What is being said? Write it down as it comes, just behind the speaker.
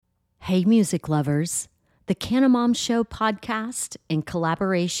Hey, music lovers. The Cannabis Show podcast, in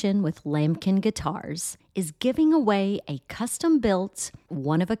collaboration with Lambkin Guitars, is giving away a custom-built,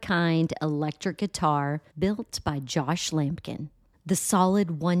 one-of-a-kind electric guitar built by Josh Lambkin. The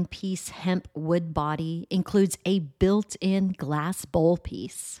solid one-piece hemp wood body includes a built-in glass bowl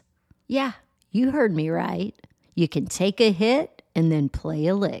piece. Yeah, you heard me right. You can take a hit and then play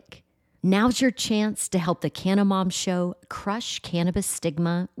a lick. Now's your chance to help the Cannabis Show crush cannabis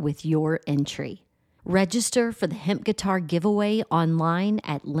stigma with your entry. Register for the hemp guitar giveaway online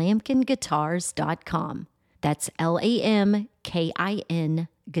at lambkinguitars.com. That's LAMKIN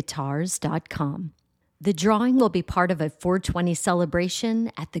guitars.com. The drawing will be part of a 420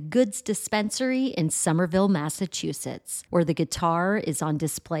 celebration at the Goods Dispensary in Somerville, Massachusetts, where the guitar is on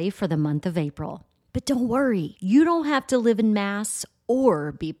display for the month of April. But don't worry, you don't have to live in Mass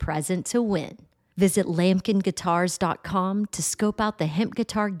or be present to win. Visit lambkinguitars.com to scope out the hemp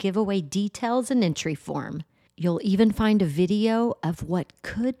guitar giveaway details and entry form. You'll even find a video of what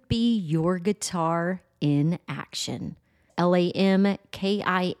could be your guitar in action. LAMKIN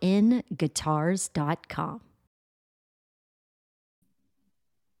guitars.com.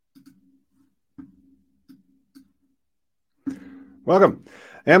 Welcome.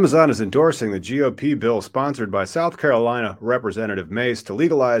 Amazon is endorsing the GOP bill sponsored by South Carolina Representative Mace to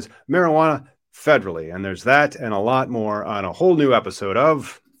legalize marijuana federally. And there's that and a lot more on a whole new episode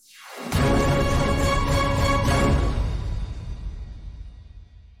of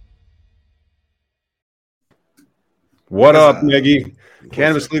What Up, Miggy?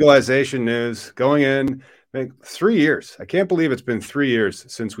 Cannabis legalization news going in 3 years. I can't believe it's been 3 years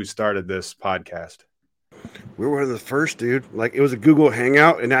since we started this podcast. We were one of the first, dude. Like, it was a Google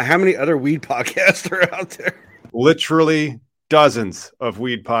Hangout, and now how many other weed podcasts are out there? Literally dozens of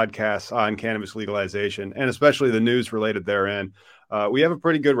weed podcasts on cannabis legalization, and especially the news related therein. We have a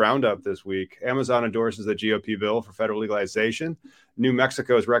pretty good roundup this week. Amazon endorses the GOP bill for federal legalization. New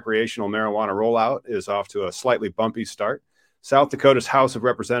Mexico's recreational marijuana rollout is off to a slightly bumpy start. South Dakota's House of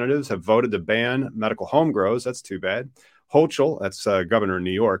Representatives have voted to ban medical home grows. That's too bad. Hochul, that's governor of New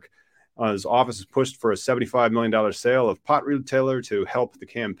York, his office has pushed for a $75 million sale of pot retailer to help the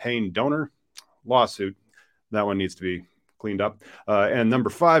campaign donor. Lawsuit. That one needs to be cleaned up. And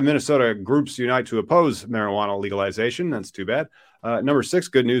number 5, Minnesota groups unite to oppose marijuana legalization. That's too bad. Number 6,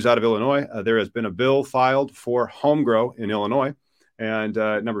 good news out of Illinois. There has been a bill filed for home grow in Illinois. And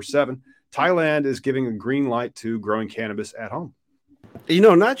number 7, Thailand is giving a green light to growing cannabis at home. You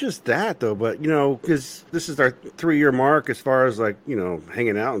know, not just that, though, but, you know, because this is our 3-year mark as far as, like, you know,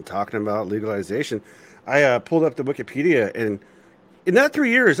 hanging out and talking about legalization. I pulled up the Wikipedia, and in that 3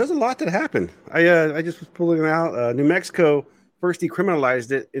 years, there's a lot that happened. I just was pulling it out. New Mexico first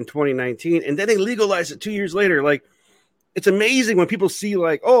decriminalized it in 2019, and then they legalized it 2 years later. Like, it's amazing when people see,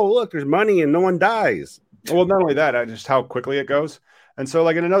 like, oh, look, there's money and no one dies. Well, not only that, just how quickly it goes. And so,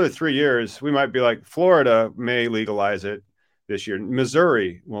 like, in another 3 years, we might be like, Florida may legalize it this year.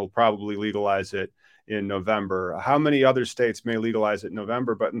 Missouri will probably legalize it in November. How many other states may legalize it in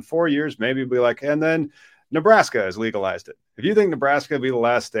November? But in 4 years, maybe we'll be like, and then Nebraska has legalized it. If you think Nebraska will be the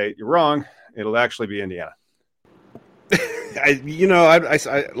last state, you're wrong. It'll actually be Indiana.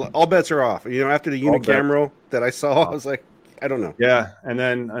 All bets are off. You know, after the unicameral that I saw, I was like, I don't know. Yeah, and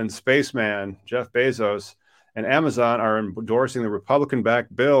then Spaceman, Jeff Bezos, and Amazon are endorsing the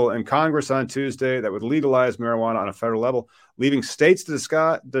Republican-backed bill in Congress on Tuesday that would legalize marijuana on a federal level, leaving states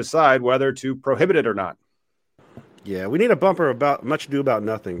to decide whether to prohibit it or not. Yeah, we need a bumper about much ado about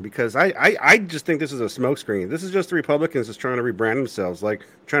nothing, because I just think this is a smokescreen. This is just the Republicans just trying to rebrand themselves, like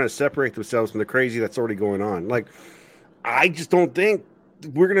trying to separate themselves from the crazy that's already going on. Like, I just don't think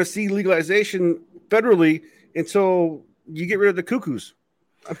we're going to see legalization federally until you get rid of the cuckoos.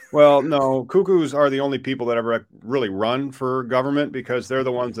 Well, no, cuckoos are the only people that ever really run for government, because they're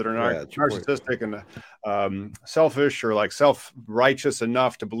the ones that are not narcissistic and selfish or like self-righteous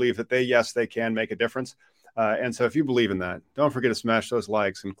enough to believe that they can make a difference. And so if you believe in that, don't forget to smash those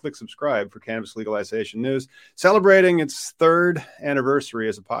likes and click subscribe for Cannabis Legalization News, celebrating its 3rd anniversary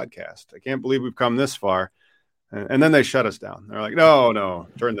as a podcast. I can't believe we've come this far. And then they shut us down. They're like, no,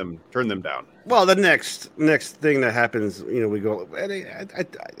 turn them down. Well, the next thing that happens, you know, we go,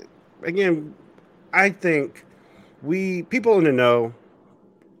 I think people in the know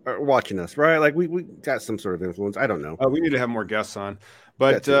are watching us, right? Like we got some sort of influence. I don't know. We need to have more guests on.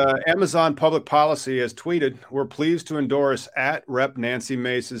 But Amazon Public Policy has tweeted, we're pleased to endorse at Rep. Nancy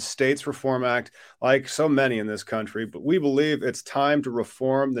Mace's States Reform Act, like so many in this country, but we believe it's time to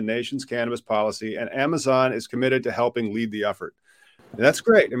reform the nation's cannabis policy, and Amazon is committed to helping lead the effort. And that's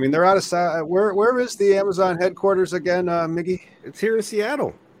great. I mean, they're out of where is the Amazon headquarters again, Miggy? It's here in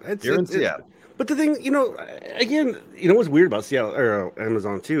Seattle. Here in Seattle. But the thing, again, what's weird about Seattle or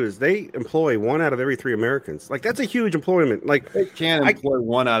Amazon too is they employ 1 out of every 3 Americans. Like that's a huge employment. Like they can employ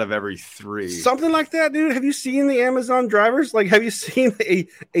 1 out of every 3. Something like that, dude. Have you seen the Amazon drivers? Like, have you seen a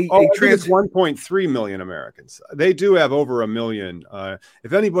it's 1.3 million Americans. They do have over 1 million.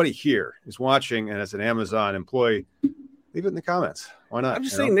 If anybody here is watching and is an Amazon employee, leave it in the comments. Why not? I'm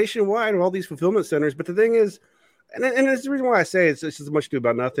just saying nationwide of all these fulfillment centers. But the thing is, and it's the reason why I say it's as much ado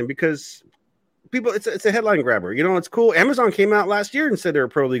about nothing, because people, it's a headline grabber. It's cool. Amazon came out last year and said they're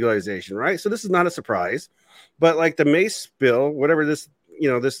pro legalization, right? So this is not a surprise. But like the Mace bill, whatever this,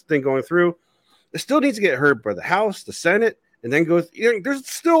 this thing going through, it still needs to get heard by the House, the Senate, and then go. There's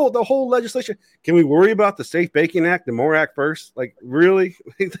still the whole legislation. Can we worry about the Safe Banking Act, the MORE Act first? Like, really?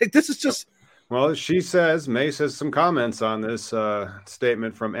 Like, this is just. Well, May says some comments on this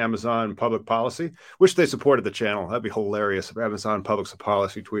statement from Amazon Public Policy. Wish they supported the channel. That'd be hilarious if Amazon Public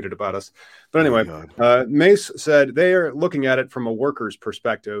Policy tweeted about us. But anyway, Mace said they are looking at it from a worker's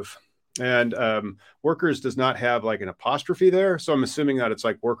perspective. And workers does not have like an apostrophe there. So I'm assuming that it's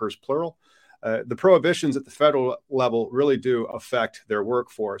like workers plural. The prohibitions at the federal level really do affect their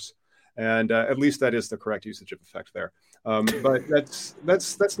workforce. And at least that is the correct usage of effect there. But that's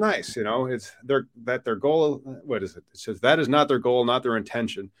nice. It's their goal. What is it? It says that is not their goal, not their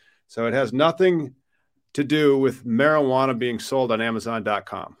intention. So it has nothing to do with marijuana being sold on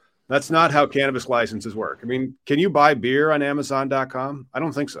Amazon.com. That's not how cannabis licenses work. I mean, can you buy beer on Amazon.com? I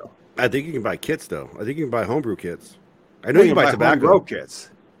don't think so. I think you can buy kits though. I think you can buy homebrew kits. I know you can buy tobacco grow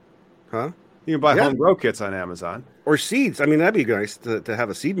kits. Huh? You can buy home grow kits on Amazon or seeds. I mean, that'd be nice to have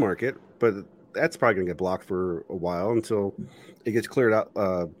a seed market, but that's probably going to get blocked for a while until it gets cleared out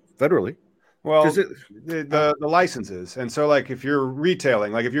federally. Well, the licenses. And so like if you're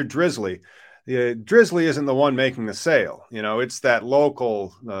retailing, like if you're Drizzly, Drizzly isn't the one making the sale. It's that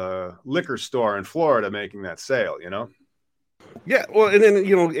local liquor store in Florida making that sale, Yeah, well, and then,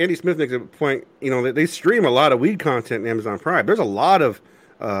 Andy Smith makes a point, they stream a lot of weed content in Amazon Prime. There's a lot of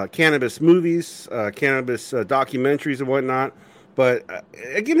cannabis movies, cannabis documentaries and whatnot. But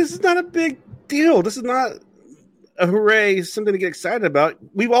again, this is not a big deal. This is not a hooray, something to get excited about.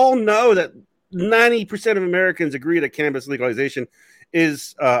 We all know that 90% of Americans agree that cannabis legalization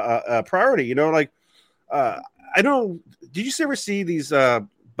is a priority. I know. Did you ever see these Biden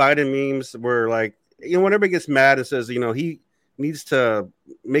memes where, like, when everybody gets mad and says, he needs to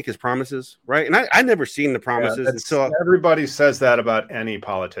make his promises, right? And I never seen the promises until everybody says that about any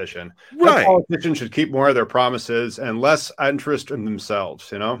politician. Right, politicians should keep more of their promises and less interest in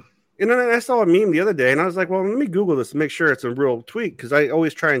themselves. And then I saw a meme the other day, and I was like, well, let me Google this to make sure it's a real tweet, because I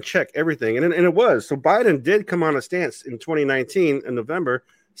always try and check everything, and it was. So Biden did come on a stance in 2019 in November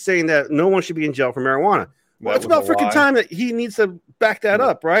saying that no one should be in jail for marijuana. Well, it's about freaking time that he needs to back that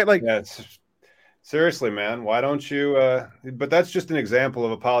up, right? Like, seriously, man, why don't you? But that's just an example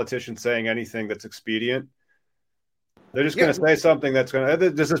of a politician saying anything that's expedient. They're just going to say something that's going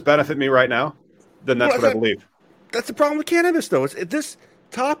to. Does this benefit me right now? Then that's what I believe. That's the problem with cannabis, though. This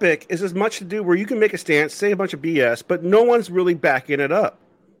topic is as much to do where you can make a stance, say a bunch of BS, but no one's really backing it up.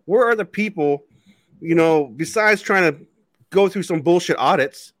 Where are the people, besides trying to go through some bullshit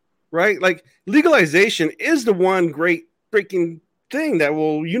audits, right? Like, legalization is the one great freaking thing that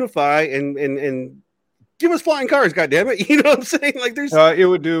will unify and give us flying cars, goddammit. You know what I'm saying? Like, there's it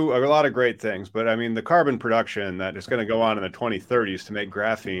would do a lot of great things, but I mean, the carbon production that is going to go on in the 2030s to make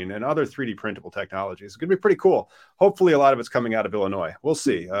graphene and other 3D printable technologies is going to be pretty cool. Hopefully, a lot of it's coming out of Illinois. We'll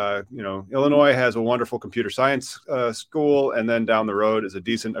see. Illinois has a wonderful computer science school, and then down the road is a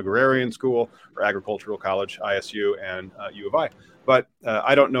decent agrarian school or agricultural college, ISU and U of I. But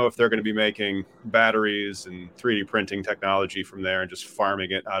I don't know if they're going to be making batteries and 3D printing technology from there and just farming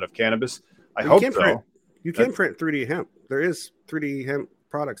it out of cannabis. I hope so. You can print 3D hemp. There is 3D hemp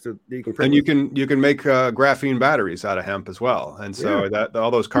products that you can print. And you can make graphene batteries out of hemp as well. And so that all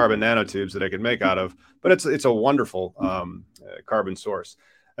those carbon nanotubes that I can make out of, but it's a wonderful carbon source.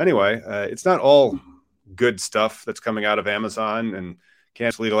 Anyway, it's not all good stuff that's coming out of Amazon and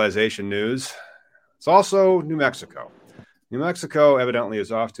cannabis legalization news. It's also New Mexico. New Mexico evidently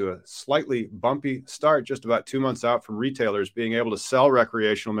is off to a slightly bumpy start, just about 2 months out from retailers being able to sell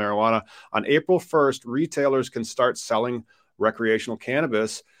recreational marijuana. On April 1st, retailers can start selling recreational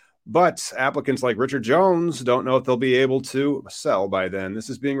cannabis, but applicants like Richard Jones don't know if they'll be able to sell by then. This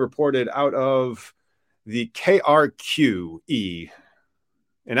is being reported out of the KRQE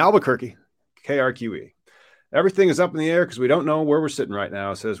in Albuquerque, KRQE. Everything is up in the air because we don't know where we're sitting right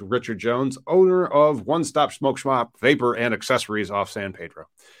now, says Richard Jones, owner of One Stop Smoke Shop, Vapor and Accessories off San Pedro.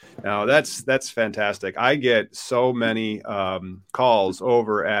 Now, that's fantastic. I get so many calls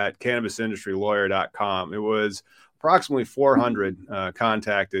over at cannabisindustrylawyer.com. It was approximately 400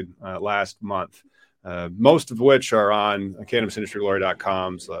 contacted last month, most of which are on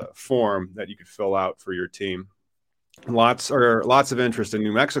cannabisindustrylawyer.com's form that you could fill out for your team. Lots of interest in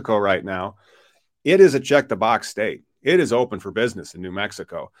New Mexico right now. It is a check the box state. It is open for business in New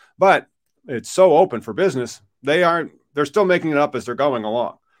Mexico, but it's so open for business. They're still making it up as they're going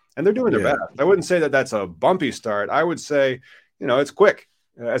along, and they're doing their best. I wouldn't say that that's a bumpy start. I would say, it's quick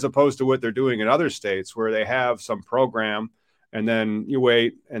as opposed to what they're doing in other states where they have some program and then you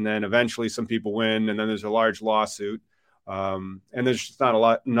wait and then eventually some people win and then there's a large lawsuit. And there's just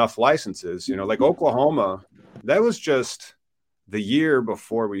not enough licenses, like Oklahoma. That was just the year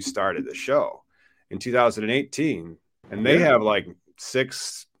before we started the show. In 2018, and they have like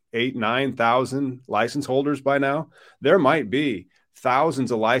 6, 8, 9,000 license holders by now. There might be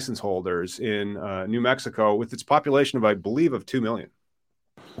thousands of license holders in New Mexico with its population of, I believe, of 2 million.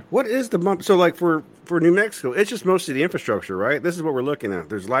 What is the bump? So like for New Mexico, it's just mostly the infrastructure, right? This is what we're looking at.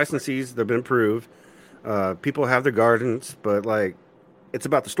 There's licensees that have been approved. People have their gardens, but like it's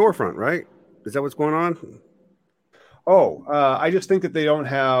about the storefront, right? Is that what's going on? I just think that they don't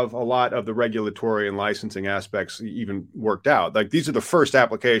have a lot of the regulatory and licensing aspects even worked out. Like these are the first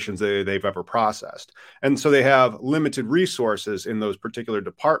applications they've ever processed. And so they have limited resources in those particular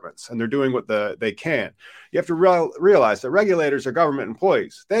departments, and they're doing what they can. You have to realize that regulators are government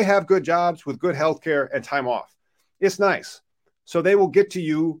employees. They have good jobs with good health care and time off. It's nice. So they will get to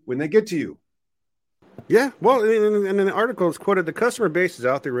you when they get to you. Yeah, well, and in the article it's quoted, the customer base is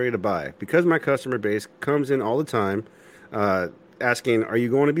out there ready to buy because my customer base comes in all the time asking, are you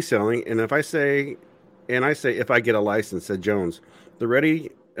going to be selling? And if I say, if I get a license, said Jones, they're ready.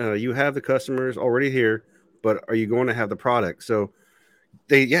 You have the customers already here, but are you going to have the product? So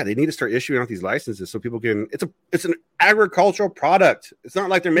they need to start issuing out these licenses so people can. It's an agricultural product. It's not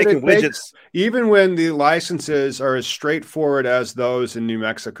like they're making widgets. Even when the licenses are as straightforward as those in New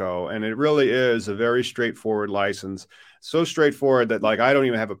Mexico, and it really is a very straightforward license, so straightforward that like I don't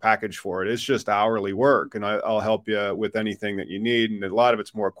even have a package for it. It's just hourly work, and I'll help you with anything that you need. And a lot of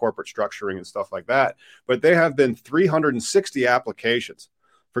it's more corporate structuring and stuff like that. But there have been 360 applications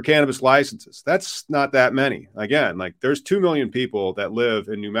for cannabis licenses. That's not that many. Again, like there's 2 million people that live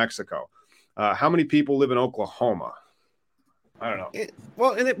in New Mexico. How many people live in Oklahoma? I don't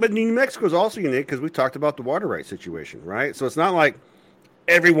know. But New Mexico is also unique because we talked about the water rights situation, right? So it's not like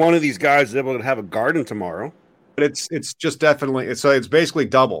every one of these guys is able to have a garden tomorrow. But it's just definitely it's basically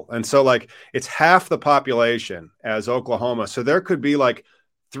double, and so like it's half the population as Oklahoma. So there could be like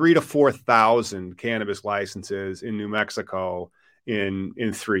 3,000 to 4,000 cannabis licenses in New Mexico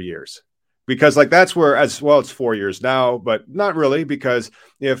in 3 years, because like that's where, as well, it's 4 years now, but not really, because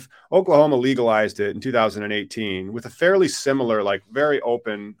if Oklahoma legalized it in 2018 with a fairly similar, like very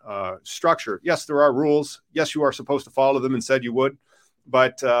open structure, yes, there are rules, yes, you are supposed to follow them and said you would,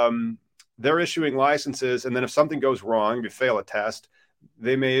 but they're issuing licenses, and then if something goes wrong, if you fail a test,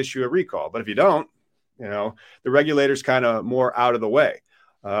 they may issue a recall. But if you don't, the regulator's kind of more out of the way.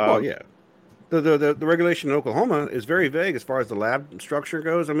 The regulation in Oklahoma is very vague as far as the lab structure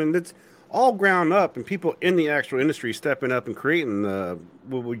goes. I mean, it's all ground up, and people in the actual industry stepping up and creating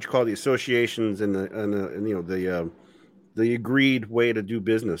what would you call the associations and the agreed way to do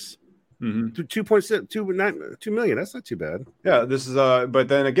business. Mm-hmm. 2 million. That's not too bad. Yeah, this is but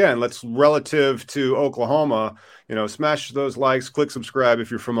then again, let's relative to Oklahoma, smash those likes, click subscribe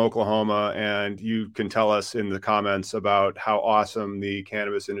if you're from Oklahoma, and you can tell us in the comments about how awesome the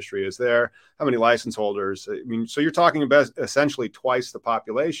cannabis industry is there, how many license holders. I mean, so you're talking about essentially twice the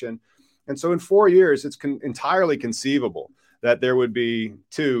population. And so in 4 years, it's entirely conceivable that there would be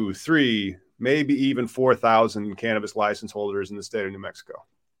 2, 3, maybe even 4,000 cannabis license holders in the state of New Mexico.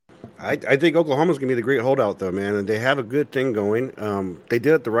 I think Oklahoma's going to be the great holdout, though, man. And they have a good thing going. They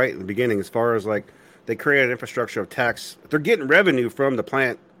did it right in the beginning as far as, like, they created an infrastructure of tax. They're getting revenue from the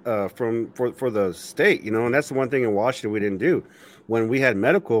plant for the state, and that's the one thing in Washington we didn't do. When we had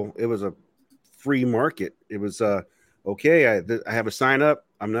medical, it was a free market. It was, okay, I have a sign up.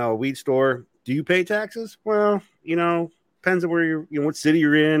 I'm now a weed store. Do you pay taxes? Well, depends on where what city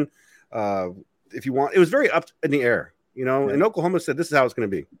you're in. If you want, it was very up in the air, yeah. And Oklahoma said this is how it's going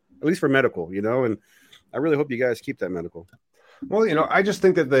to be, at least for medical, and I really hope you guys keep that medical. Well, I just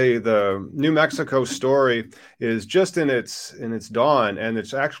think that the New Mexico story is just in its dawn, and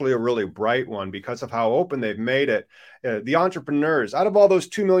it's actually a really bright one because of how open they've made it. The entrepreneurs, out of all those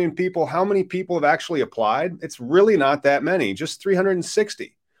 2 million people, how many people have actually applied? It's really not that many, just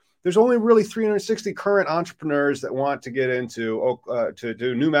 360. There's only really 360 current entrepreneurs that want to get into to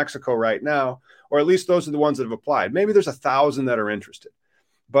do New Mexico right now, or at least those are the ones that have applied. Maybe there's 1,000 that are interested.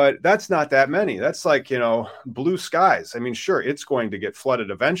 But that's not that many. That's like, blue skies. I mean, sure, it's going to get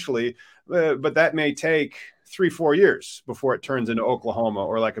flooded eventually, but that may take 3-4 years before it turns into Oklahoma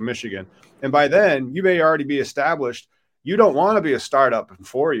or like a Michigan. And by then, you may already be established. You don't want to be a startup in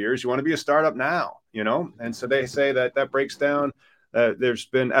 4 years. You want to be a startup now, And so they say that breaks down. There's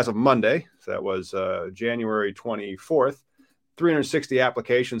been, as of Monday, so that was January 24th, 360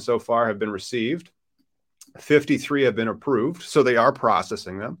 applications so far have been received. 53 have been approved, so they are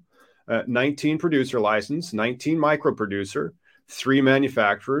processing them. 19 producer license, 19 micro producer, 3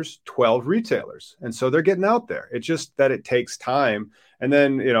 manufacturers, 12 retailers. And so they're getting out there. It's just that it takes time. And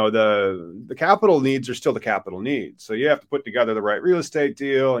then, the capital needs are still the capital needs. So you have to put together the right real estate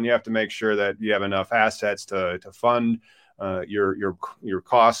deal, and you have to make sure that you have enough assets to fund your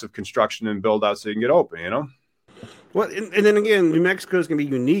costs of construction and build out so you can get open, Well, and then again, New Mexico is going to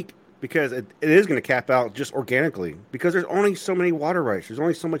be unique because it is going to cap out just organically because there's only so many water rights. There's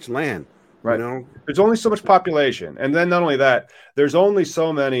only so much land. Right. There's only so much population. And then not only that, there's only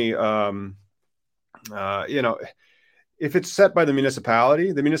so many, if it's set by the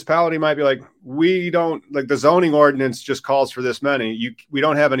municipality might be like, we don't, like, the zoning ordinance just calls for this many. We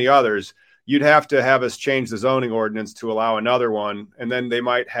don't have any others. You'd have to have us change the zoning ordinance to allow another one. And then they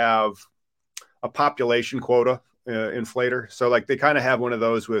might have a population quota inflator. So like they kind of have one of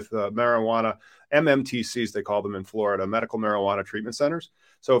those with marijuana, MMTCs, they call them in Florida, medical marijuana treatment centers.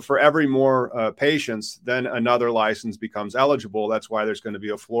 So for every more patients, then another license becomes eligible. That's why there's going to be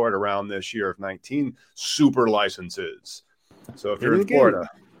a Florida round this year of 19 super licenses. So if you're in Florida,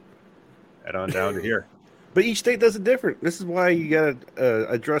 head on down to here. But each state does it different. This is why you got to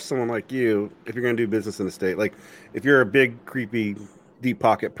address someone like you if you're going to do business in a state. Like if you're a big, creepy, deep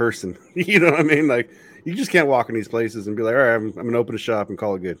pocket person, you know what I mean? Like you just can't walk in these places and be like, all right, I'm going to open a shop and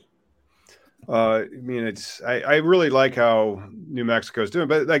call it good. I mean, I really like how New Mexico is doing,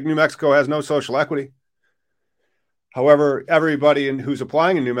 but like New Mexico has no social equity. However, everybody who's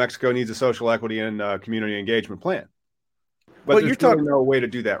applying in New Mexico needs a social equity and community engagement plan. But there's really no way to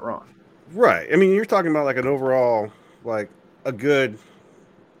do that wrong. Right. I mean, you're talking about like an overall, like a good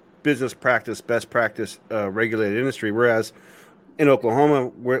business practice, best practice regulated industry. Whereas in Oklahoma,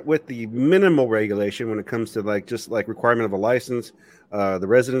 with the minimal regulation when it comes to like just like requirement of a license, the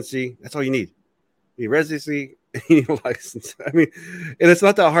residency, that's all you need. You need residency, you need a license. I mean, and it's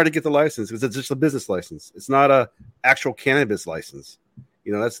not that hard to get the license because it's just a business license. It's not a actual cannabis license.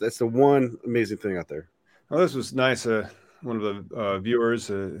 That's the one amazing thing out there. Well, this was nice. One of the viewers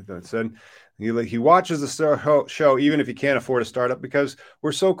that said he watches the show even if he can't afford a startup because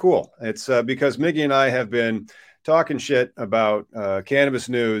we're so cool. It's because Miggy and I have been talking shit about cannabis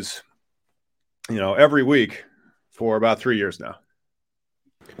news, every week for about 3 years now.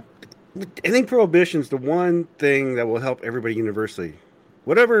 I think prohibition is the one thing that will help everybody universally.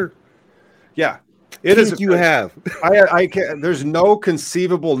 Whatever. Yeah. It is. You have. I can't. There's no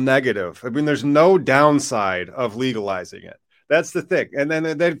conceivable negative. I mean, there's no downside of legalizing it. That's the thing. And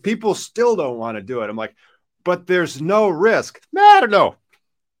then people still don't want to do it. I'm like, but there's no risk. I don't know.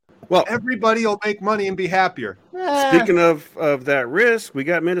 Well, everybody will make money and be happier. Speaking of that risk, we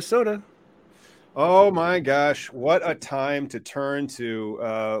got Minnesota. Oh my gosh, what a time to turn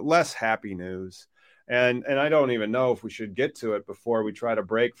to less happy news. And I don't even know if we should get to it before we try to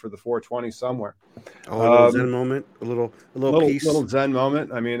break for the 420 somewhere. Oh, a little Zen moment, a little peace. Little Zen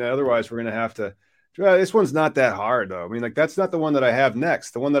moment. I mean, otherwise we're going to have to. This one's not that hard, though. I mean, like that's not the one that I have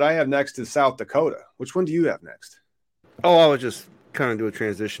next. The one that I have next is South Dakota. Which one do you have next? Oh, I would just kind of do a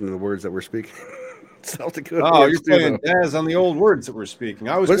transition to the words that we're speaking. South Dakota. Oh, you're playing jazz on the old words that we're speaking.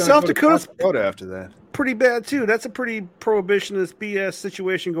 I was going to South go to South Dakota after that. Pretty bad too. That's a pretty prohibitionist BS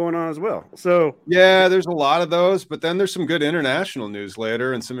situation going on as well. So yeah, there's a lot of those, but then there's some good international news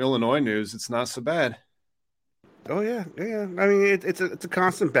later and some Illinois news. It's not so bad. Oh yeah. I mean, it's a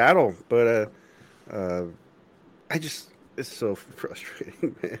constant battle, but it's so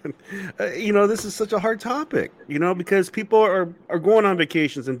frustrating, man. This is such a hard topic, because people are going on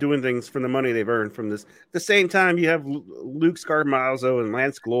vacations and doing things from the money they've earned from this. At the same time, you have Luke Scarmazzo and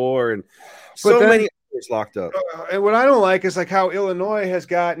Lance Glore and many others locked up. And what I don't like is like how Illinois has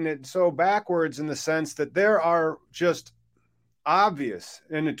gotten it so backwards in the sense that there are just obvious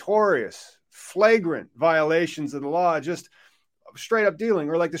and notorious, flagrant violations of the law, just straight up dealing,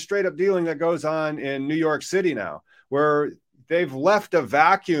 or like the straight up dealing that goes on in New York City now, where they've left a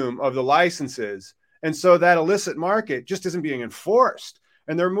vacuum of the licenses. And so that illicit market just isn't being enforced.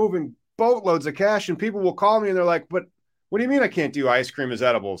 And they're moving boatloads of cash. And people will call me and they're like, but what do you mean I can't do ice cream as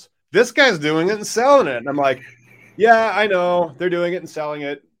edibles? This guy's doing it and selling it. And I'm like, yeah, I know they're doing it and selling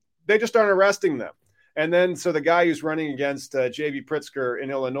it. They just aren't arresting them. And then so the guy who's running against J.B. Pritzker in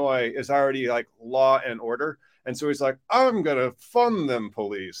Illinois is already like law and order. And so he's like, I'm going to fund them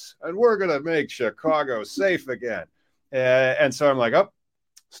police and we're going to make Chicago safe again. And so I'm like, oh,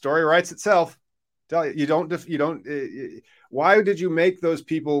 story writes itself. Tell you, why did you make those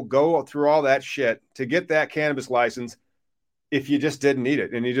people go through all that shit to get that cannabis license if you just didn't need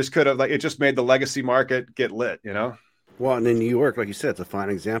it? And you just could have, like, it just made the legacy market get lit, you know? Well, and in New York, like you said, it's a fine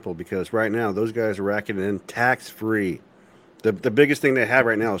example because right now those guys are racking in tax-free. The biggest thing they have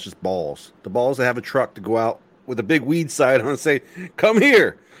right now is just balls. The balls that have a truck to go out with a big weed sign on and say, come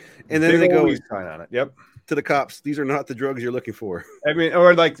here. And then they go weed sign on it. Yep. To the cops. These are not the drugs you're looking for. I mean,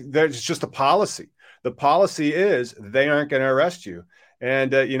 or like there's just a policy. The policy is they aren't going to arrest you.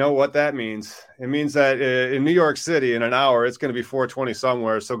 And you know what that means? It means that in New York City in an hour, it's going to be 4:20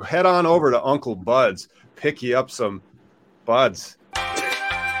 somewhere. So head on over to Uncle Bud's, pick you up some buds.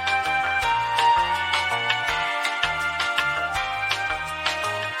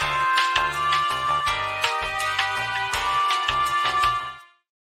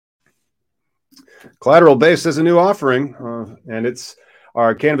 Collateral Base is a new offering, and it's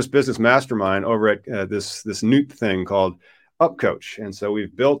our cannabis business mastermind over at this new thing called UpCoach. And so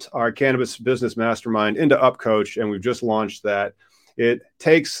we've built our cannabis business mastermind into UpCoach, and we've just launched that. It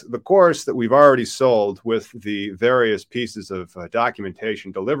takes the course that we've already sold with the various pieces of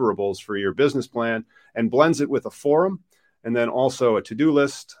documentation deliverables for your business plan and blends it with a forum, and then also a to-do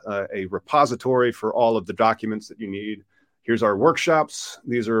list, a repository for all of the documents that you need. Here's our workshops.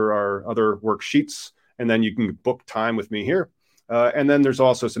 These are our other worksheets. And then you can book time with me here. And then there's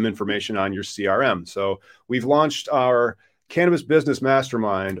also some information on your CRM. So we've launched our Cannabis Business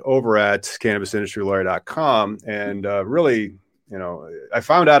Mastermind over at cannabisindustrylawyer.com. And really, you know, I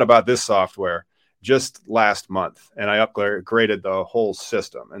found out about this software just last month, and I upgraded the whole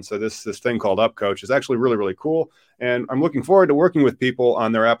system. And so this thing called UpCoach is actually really, really cool. And I'm looking forward to working with people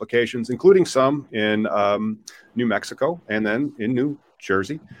on their applications, including some in New Mexico and then in New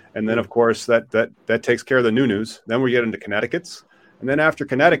Jersey. And then, of course, that takes care of the new news. Then we get into Connecticut's. And then after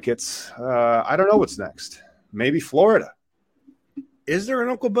Connecticut's, I don't know what's next. Maybe Florida. Is there an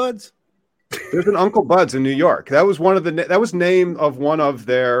Uncle Bud's? There's an Uncle Bud's in New York. That was that was name of one of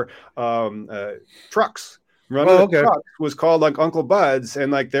their trucks. The truck was called like Uncle Bud's,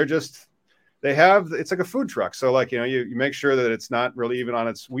 and like it's like a food truck. So like, you know, you make sure that it's not really even on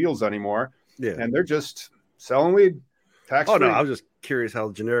its wheels anymore. Yeah. And they're just selling weed tax-free. Oh no, I was just curious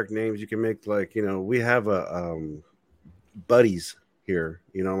how generic names you can make. Like, you know, we have a buddies here,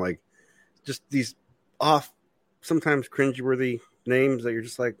 you know, like just these off, sometimes cringeworthy names that you're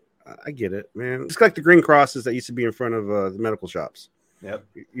just like, I get it, man. It's like the green crosses that used to be in front of the medical shops. Yep.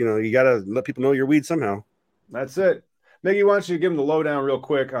 You know, you got to let people know your weed somehow. That's it. Miggy, why don't you give them the lowdown real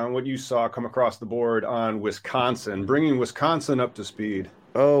quick on what you saw come across the board on Wisconsin, bringing Wisconsin up to speed.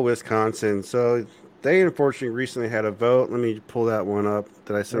 Oh, Wisconsin. So they unfortunately recently had a vote. Let me pull that one up.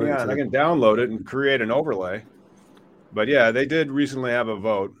 Did I send it? I can download it and create an overlay. But yeah, they did recently have a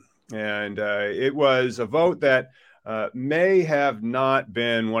vote. And it was a vote that may have not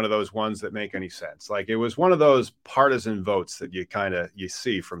been one of those ones that make any sense. Like, it was one of those partisan votes that you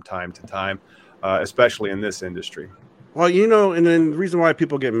see from time to time, especially in this industry. Well, you know, and then the reason why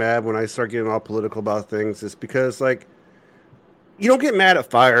people get mad when I start getting all political about things is because, like, you don't get mad at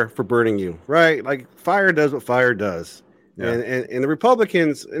fire for burning you, right? Like, fire does what fire does. Yeah. And the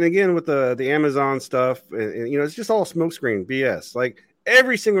Republicans, and again with the Amazon stuff, and you know, it's just all smokescreen BS. Like,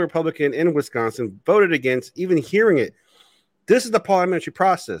 every single Republican in Wisconsin voted against even hearing it. This is the parliamentary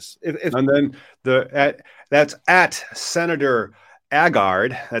process. And then that's at Senator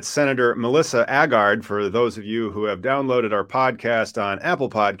Agard. That's Senator Melissa Agard. For those of you who have downloaded our podcast on Apple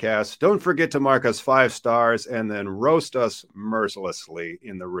Podcasts, don't forget to mark us 5 stars and then roast us mercilessly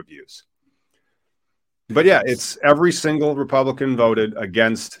in the reviews. But yeah, it's every single Republican voted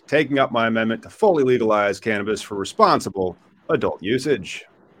against taking up my amendment to fully legalize cannabis for responsible adult usage.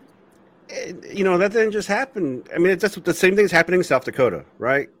 You know, that didn't just happen. I mean, that's the same thing's happening in South Dakota,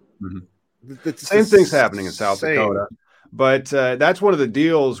 right? Mm-hmm. Same thing's happening in South Dakota. But that's one of the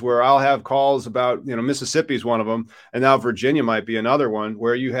deals where I'll have calls about, you know, Mississippi's one of them, and now Virginia might be another one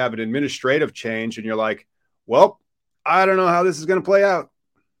where you have an administrative change and you're like, well, I don't know how this is going to play out.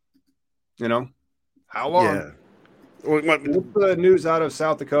 You know, how long? What's the news out of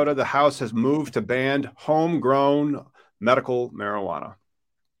South Dakota? The House has moved to ban homegrown medical marijuana.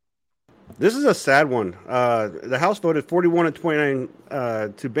 This is a sad one. The House voted 41 to 29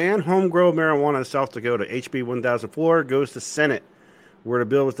 to ban homegrown marijuana in South Dakota. HB 1004 goes to Senate, where the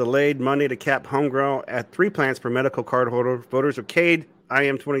bill was delayed Monday to cap homegrown at 3 plants per medical card holder. Voters okayed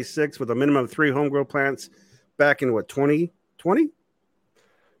IM 26 with a minimum of 3 homegrown plants back in 2020?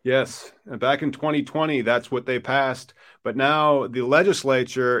 Yes, and back in 2020, that's what they passed. But now the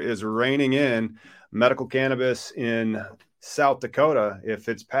legislature is reining in medical cannabis in South Dakota. If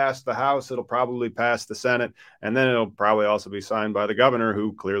it's passed the House, it'll probably pass the Senate, and then it'll probably also be signed by the governor,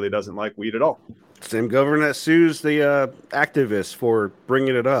 who clearly doesn't like weed at all. Same governor that sues the activists for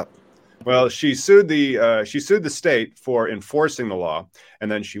bringing it up. Well, she sued the state for enforcing the law,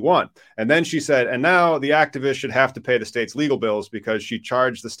 and then she won. And then she said, and now the activist should have to pay the state's legal bills because she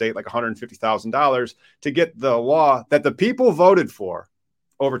charged the state like $150,000 to get the law that the people voted for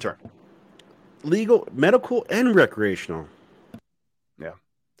overturned. Legal, medical, and recreational.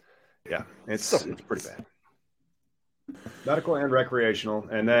 Yeah, it's pretty bad. Medical and recreational,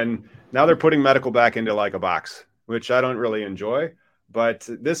 and then now they're putting medical back into like a box, which I don't really enjoy. But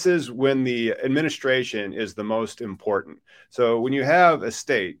this is when the administration is the most important. So when you have a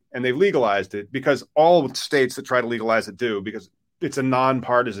state and they've legalized it, because all states that try to legalize it do, because it's a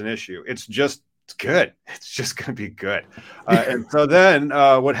nonpartisan issue. It's good. It's just going to be good. And so then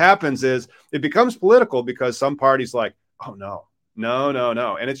what happens is it becomes political because some parties like, oh, no.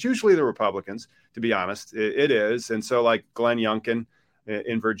 And it's usually the Republicans, to be honest. It is. And so like Glenn Youngkin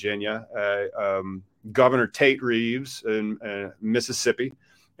in Virginia, Governor Tate Reeves in Mississippi,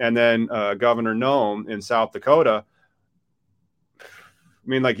 and then Governor Noem in South Dakota. I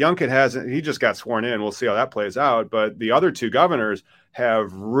mean, like Youngkin he just got sworn in. We'll see how that plays out. But the other 2 governors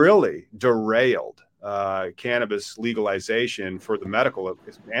have really derailed cannabis legalization for the medical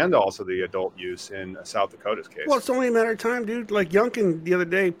and also the adult use in South Dakota's case. Well, it's only a matter of time, dude. Like Youngkin the other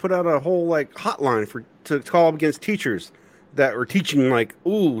day put out a whole like hotline to call against teachers that were teaching like,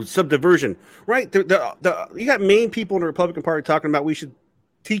 subversion, right? You got main people in the Republican Party talking about we should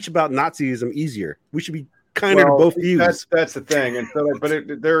teach about Nazism easier. We should be kinder to both views. That's the thing. And so,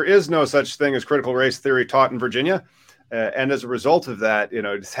 there is no such thing as critical race theory taught in Virginia. And as a result of that,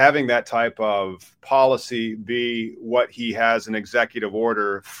 just having that type of policy be what he has an executive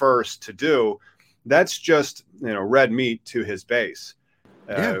order first to do, that's just, red meat to his base.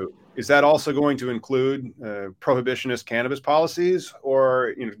 Yeah. Is that also going to include prohibitionist cannabis policies,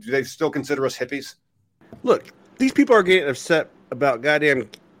 or do they still consider us hippies? Look, these people are getting upset about goddamn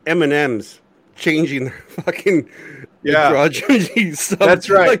M&Ms changing their fucking androgyny. That's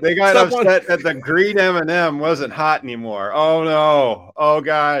right. Like, they got upset that the green M&M wasn't hot anymore. Oh no! Oh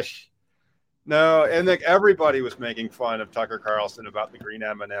gosh, no! And like everybody was making fun of Tucker Carlson about the green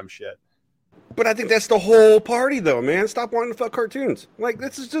M&M shit. But I think that's the whole party, though, man. Stop wanting to fuck cartoons. Like,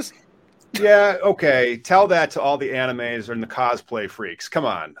 this is just... Yeah, okay. Tell that to all the animes and the cosplay freaks. Come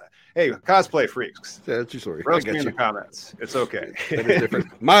on. Hey, cosplay freaks. Yeah, that's your story. Roast me in the comments. It's okay. That is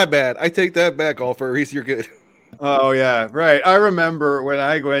different. My bad. I take that back, all furries. You're good. Oh, yeah, right. I remember when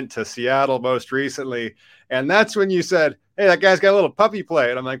I went to Seattle most recently, and that's when you said, hey, that guy's got a little puppy play.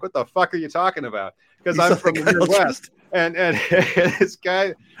 And I'm like, what the fuck are you talking about? Because I'm from the Midwest. And this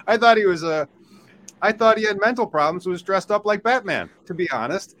guy, I thought he had mental problems, was dressed up like Batman, to be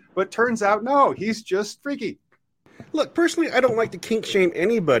honest. But turns out, no, he's just freaky. Look, personally, I don't like to kink shame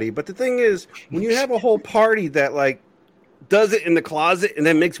anybody. But the thing is, when you have a whole party that, like, does it in the closet and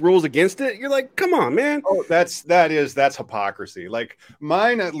then makes rules against it, you're like, come on, man. Oh, that's hypocrisy. Like,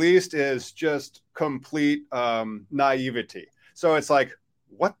 mine, at least, is just complete naivety. So it's like,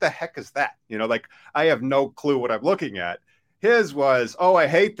 what the heck is that? Like, I have no clue what I'm looking at. His was, I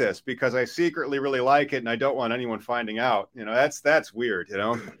hate this because I secretly really like it and I don't want anyone finding out. That's weird,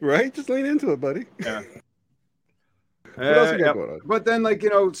 Right? Just lean into it, buddy. Yeah. What else you got going on? But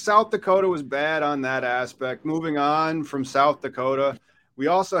then, South Dakota was bad on that aspect. Moving on from South Dakota, we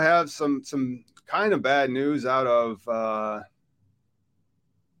also have some kind of bad news out of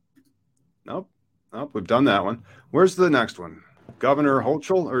Nope, we've done that one. Where's the next one? Governor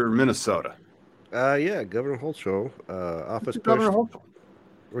Hochul or Minnesota? Governor Hochul, office push. Governor Hochul.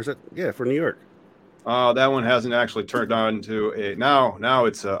 Where's that? Yeah, for New York. That one hasn't actually turned on to a now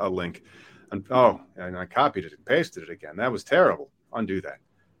it's a link. And I copied it and pasted it again. That was terrible. Undo that.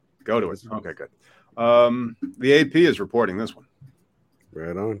 Go to it. Okay, good. The AP is reporting this one.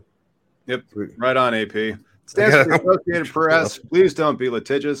 Right on. Yep, right on, AP. Stands for Associated Press. Please don't be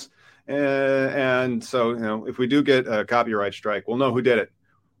litigious. And so, if we do get a copyright strike, we'll know who did it.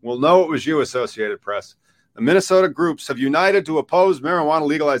 We'll know it was you, Associated Press. The Minnesota groups have united to oppose marijuana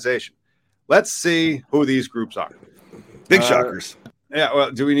legalization. Let's see who these groups are. Big shockers. Yeah.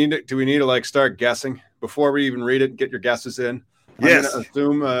 Well, do we need to like start guessing before we even read it? Get your guesses in. Yes. I'm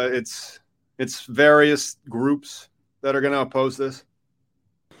going to assume it's various groups that are going to oppose this.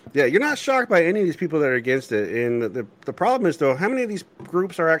 Yeah, you're not shocked by any of these people that are against it. And the problem is, though, how many of these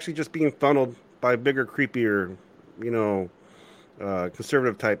groups are actually just being funneled by bigger, creepier,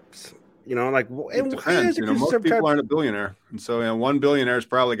 conservative types? Like, it depends. Most people aren't a billionaire. And so, one billionaire's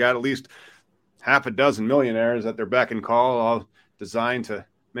probably got at least half a dozen millionaires at their beck and call, all designed to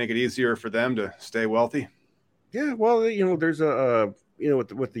make it easier for them to stay wealthy. Yeah, well, there's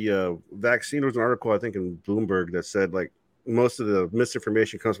with the vaccine, there was an article, I think, in Bloomberg that said, like, most of the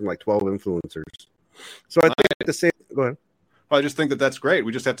misinformation comes from like 12 influencers. So I think the same. Go ahead. Well, I just think that's great.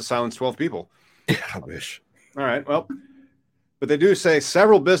 We just have to silence 12 people. Yeah, I wish. All right. Well, but they do say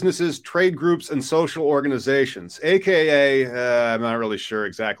several businesses, trade groups, and social organizations, AKA, I'm not really sure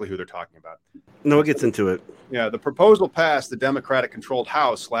exactly who they're talking about. No, it gets into it. Yeah, the proposal passed the Democratic-controlled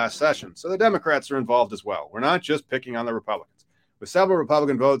House last session, so the Democrats are involved as well. We're not just picking on the Republicans. With several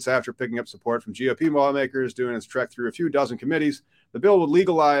Republican votes after picking up support from GOP lawmakers doing its trek through a few dozen committees, the bill would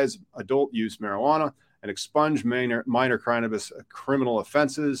legalize adult-use marijuana and expunge minor cannabis criminal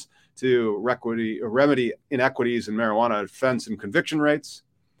offenses to remedy inequities in marijuana offense and conviction rates.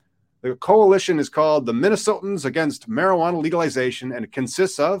 The coalition is called the Minnesotans Against Marijuana Legalization, and it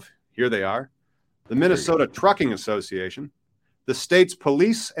consists of, here they are, the Minnesota Trucking Association, the state's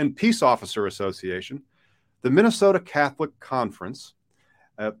Police and Peace Officer Association, the Minnesota Catholic Conference,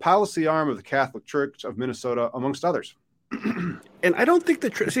 a policy arm of the Catholic Church of Minnesota, amongst others. And I don't think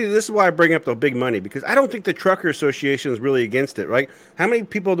this is why I bring up the big money, because I don't think the Trucker Association is really against it, right? How many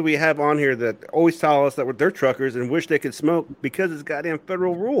people do we have on here that always tell us that they're truckers and wish they could smoke because it's goddamn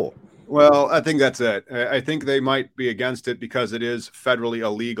federal rule? Well, I think that's it. I think they might be against it because it is federally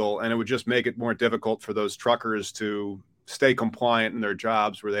illegal, and it would just make it more difficult for those truckers to stay compliant in their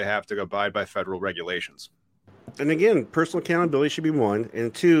jobs where they have to abide by federal regulations. And again, personal accountability should be one,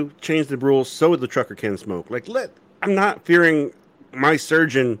 and two, change the rules so the trucker can smoke. I'm not fearing my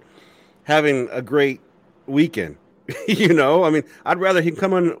surgeon having a great weekend. I mean, I'd rather him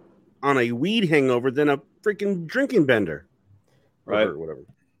come on a weed hangover than a freaking drinking bender. Right. Or whatever.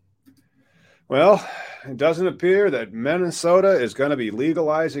 Well, it doesn't appear that Minnesota is going to be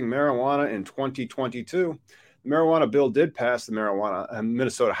legalizing marijuana in 2022. The marijuana bill did pass the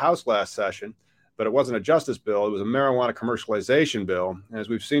Minnesota House last session, but it wasn't a justice bill. It was a marijuana commercialization bill. And as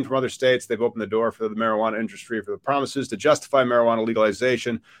we've seen from other states, they've opened the door for the marijuana industry for the promises to justify marijuana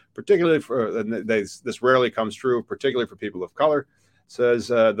legalization, particularly this rarely comes true, particularly for people of color, says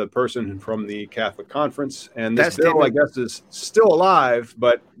the person from the Catholic Conference. And this bill, I guess, is still alive,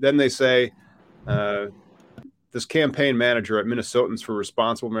 but then they say this campaign manager at Minnesotans for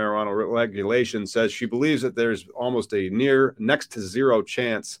Responsible Marijuana Regulation says she believes that there's almost a next to zero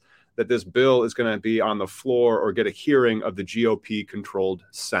chance that this bill is going to be on the floor or get a hearing of the GOP-controlled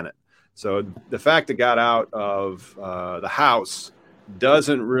Senate. So the fact it got out of the House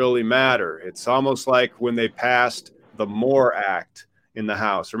doesn't really matter. It's almost like when they passed the MORE Act in the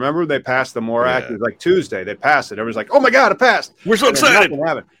House. Remember, they passed the MORE Act? It was like Tuesday. They passed it. Everyone's like, oh, my God, it passed. We're so excited.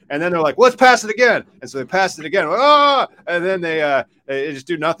 And then they're like, let's pass it again. And so they passed it again. And then they just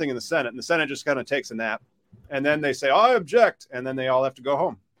do nothing in the Senate. And the Senate just kind of takes a nap. And then they say, I object. And then they all have to go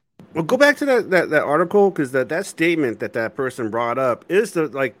home. Well, go back to that article, because that statement that person brought up is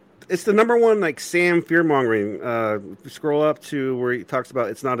it's the number one Sam fear-mongering. Scroll up to where he talks about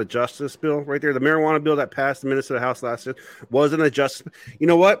it's not a justice bill right there. The marijuana bill that passed the Minnesota House last year wasn't a justice. You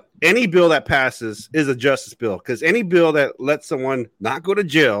know what? Any bill that passes is a justice bill, because any bill that lets someone not go to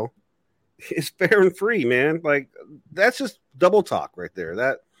jail is fair and free, man. Like, that's just double talk right there.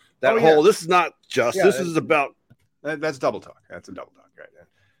 This is not justice. This is about. That's double talk. That's a double talk right there.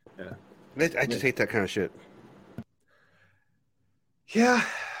 Yeah. I just hate that kind of shit. Yeah.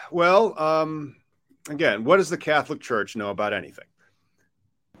 Well, again, what does the Catholic Church know about anything?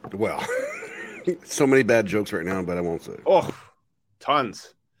 Well, so many bad jokes right now, but I won't say. Oh,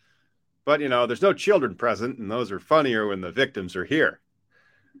 tons. But, there's no children present, and those are funnier when the victims are here.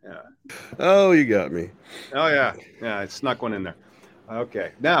 Yeah. Oh, you got me. Oh, yeah. Yeah, I snuck one in there.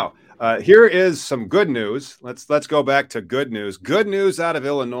 Okay. Now, here is some good news. Let's go back to good news. Good news out of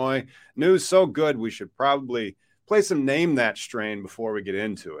Illinois. News so good we should probably play some Name That Strain before we get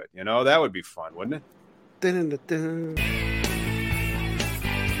into it. That would be fun, wouldn't it? Dun-dun-dun-dun.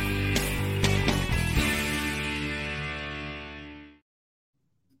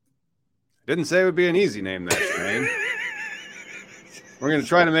 Didn't say it would be an easy Name That Strain. We're going to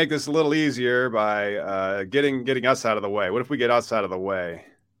try to make this a little easier by getting us out of the way. What if we get us out of the way?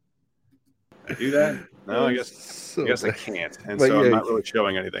 I do that? No, I guess I can't. And but so I'm not really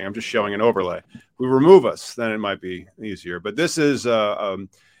showing anything. I'm just showing an overlay. If we remove us, then it might be easier. But this is a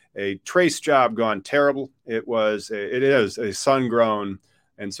trace job gone terrible. It is a sun-grown,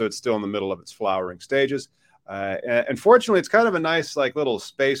 and so it's still in the middle of its flowering stages. And fortunately, it's kind of a nice like little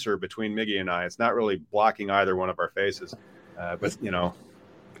spacer between Miggy and I. It's not really blocking either one of our faces. But you know,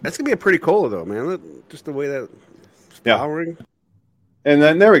 that's gonna be a pretty cola though, man. Just the way that it's flowering. Yeah. And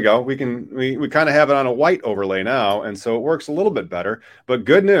then there we go. We kind of have it on a white overlay now, and so it works a little bit better. But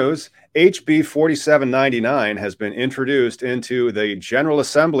good news, HB 4799 has been introduced into the General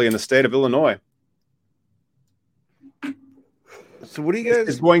Assembly in the state of Illinois. So what do you guys?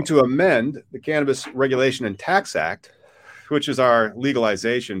 It's going to amend the Cannabis Regulation and Tax Act, which is our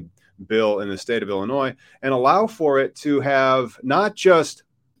legalization bill in the state of Illinois, and allow for it to have not just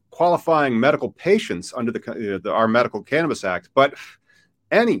qualifying medical patients under our Medical Cannabis Act, but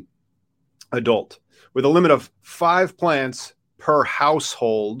any adult with a limit of 5 plants per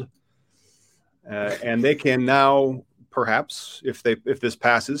household, and they can now, perhaps, if this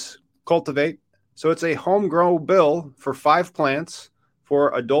passes, cultivate. So it's a homegrown bill for 5 plants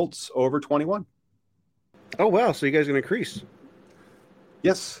for adults over 21. Oh wow! So you guys are going to increase?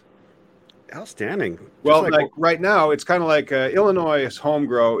 Yes. Outstanding. Well, like right now, it's kind of like Illinois' home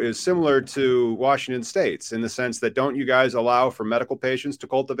grow is similar to Washington State's in the sense that don't you guys allow for medical patients to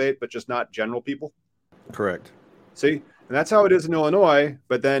cultivate, but just not general people? Correct. See, and that's how it is in Illinois.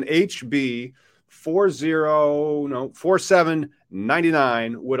 But then HB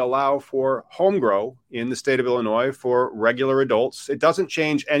 4799 would allow for home grow in the state of Illinois for regular adults. It doesn't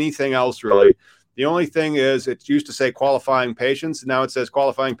change anything else really. The only thing is it used to say qualifying patients. And now it says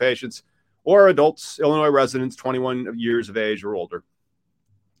qualifying patients or adults, Illinois residents, 21 years of age or older.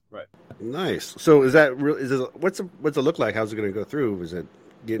 Right. Nice. So is that real? What's it look like? How's it going to go through? Is it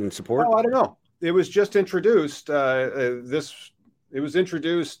getting support? Oh, I don't know. It was just introduced. It was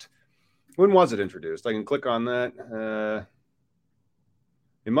introduced. When was it introduced? I can click on that.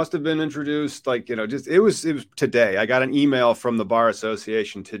 It must have been introduced it was today. I got an email from the Bar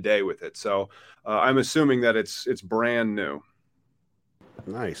Association today with it. So I'm assuming that it's brand new.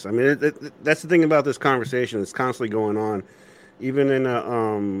 Nice. I mean, that's the thing about this conversation. It's constantly going on, even in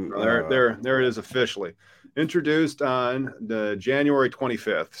there it is officially introduced on the January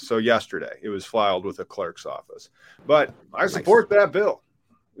 25th. So yesterday it was filed with the clerk's office. But I support that bill.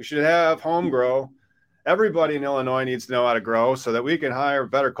 We should have home grow. Everybody in Illinois needs to know how to grow so that we can hire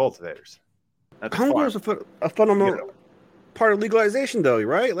better cultivators. Home grow is a fundamental part of legalization, though,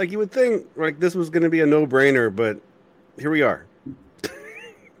 right? Like you would think, like this was going to be a no-brainer, but here we are.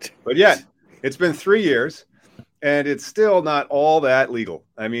 But yet, it's been 3 years, and it's still not all that legal.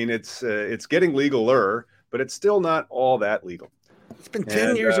 I mean, it's getting legaler, but it's still not all that legal. It's been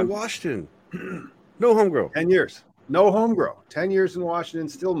 10 years in Washington. No home grow. 10 years. No home grow. 10 years in Washington,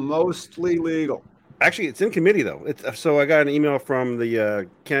 still mostly legal. Actually, it's in committee, though. So I got an email from the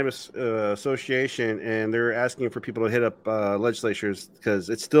Cannabis Association, and they're asking for people to hit up legislatures because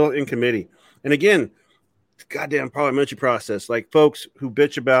it's still in committee. And again, goddamn parliamentary process. Like folks who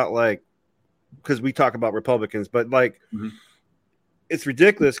bitch about because we talk about Republicans, but it's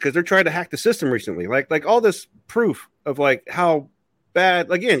ridiculous because they're trying to hack the system recently. Like all this proof of how bad.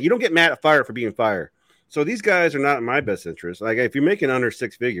 Again, you don't get mad at fire for being fire. So these guys are not in my best interest. Like if you're making under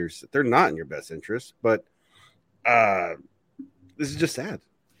 6 figures, they're not in your best interest. But this is just sad.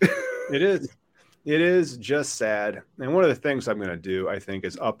 It is. It is just sad. And one of the things I'm going to do, I think,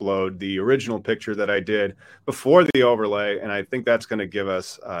 is upload the original picture that I did before the overlay. And I think that's going to give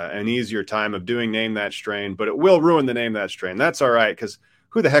us an easier time of doing Name That Strain, but it will ruin the Name That Strain. That's all right, because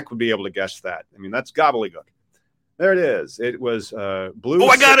who the heck would be able to guess that? I mean, that's gobbledygook. There it is. It was Blue. Oh,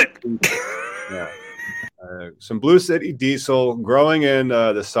 I got it. Yeah. Some Blue City diesel growing in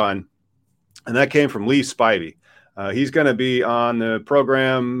the sun. And that came from Lee Spivey. He's going to be on the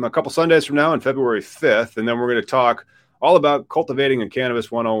program a couple Sundays from now on February 5th. And then we're going to talk all about cultivating and cannabis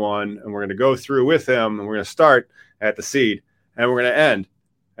 101. And we're going to go through with him. And we're going to start at the seed. And we're going to end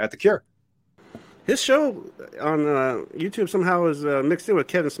at the cure. His show on YouTube somehow is mixed in with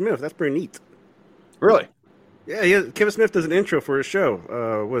Kevin Smith. That's pretty neat. Really? Yeah. Kevin Smith does an intro for his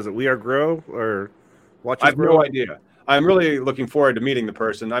show. Was it We Are Grow or Watch Us I have Grow? no idea. I'm really looking forward to meeting the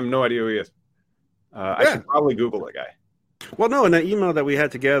person. I have no idea who he is. I should probably Google that guy. Well, no, in that email that we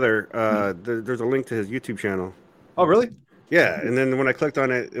had together, there's a link to his YouTube channel. Oh, really? Yeah, and then when I clicked on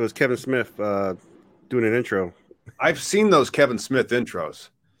it, it was Kevin Smith doing an intro. I've seen those Kevin Smith intros.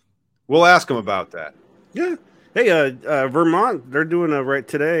 We'll ask him about that. Yeah, Hey, Vermont, they're doing right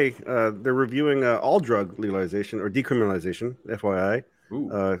today. They're reviewing all drug legalization or decriminalization. FYI,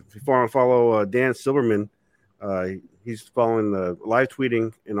 Ooh. if you follow Dan Silverman, uh, he's following the live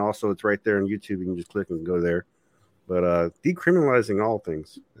tweeting, and also it's right there on YouTube. You can just click and go there. But decriminalizing all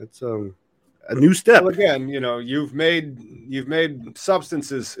things, that's a new step. Well, again, you've made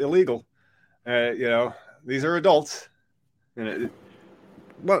substances illegal. These are adults. And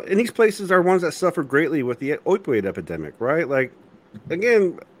Well, and these places are ones that suffer greatly with the opioid epidemic, right? Like,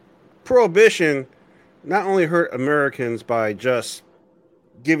 again, prohibition not only hurt Americans by just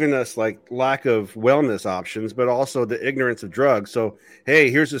giving us like lack of wellness options, but also the ignorance of drugs. So, hey,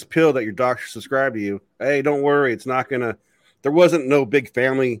 here's this pill that your doctor subscribed to you. Hey, don't worry, it's not gonna. There wasn't no big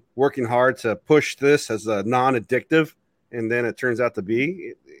family working hard to push this as a non-addictive, and then it turns out to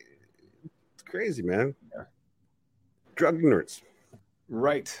be. It's crazy, man. Yeah. Drug ignorance.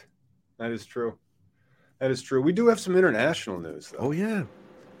 Right. That is true. That is true. We do have some international news, though. Oh yeah.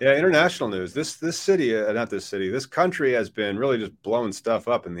 Yeah, international news. This city, not this city, this country has been really just blowing stuff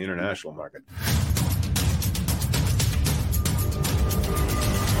up in the international market.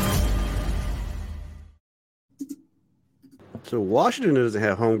 So Washington doesn't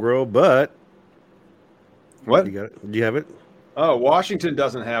have home grow, but What? you got it? Do you have it? Oh, Washington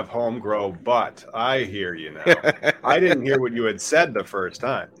doesn't have home grow, but I hear you now. I didn't hear what you had said the first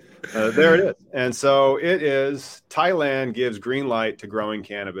time. There it is. And so it is Thailand gives green light to growing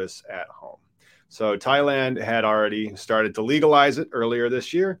cannabis at home. So Thailand had already started to legalize it earlier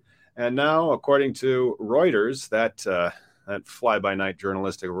this year. And now, according to Reuters, that fly-by-night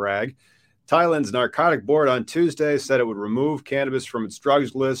journalistic rag, Thailand's narcotic board on Tuesday said it would remove cannabis from its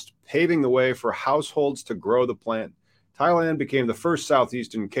drugs list, paving the way for households to grow the plant. Thailand became the first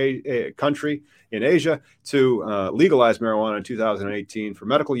southeastern country in Asia to legalize marijuana in 2018 for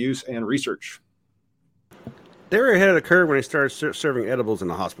medical use and research. They were ahead of the curve when they started serving edibles in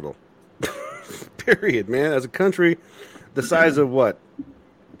the hospital. Period, man. As a country the size of what?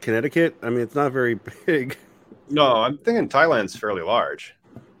 Connecticut? I mean, it's not very big. No, I'm thinking Thailand's fairly large.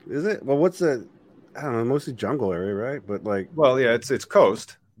 Is it? Well, what's the? I don't know. Mostly jungle area, right? But like, well, yeah, it's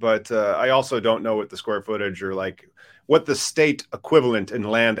coast, but I also don't know what the square footage or like what the state equivalent in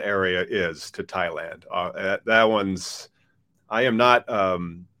land area is to Thailand. That one's. I am not a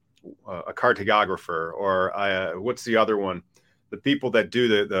cartographer, or what's the other one? The people that do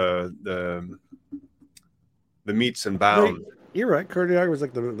the meets and bounds. You're right. Cartographer is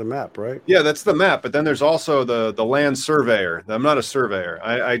like the map, right? Yeah, that's the map. But then there's also the land surveyor. I'm not a surveyor.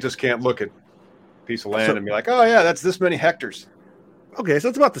 I just can't look at a piece of land and be like, oh yeah, that's this many hectares. Okay, so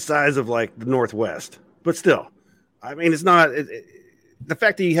it's about the size of like the Northwest, but still, I mean, it's not. The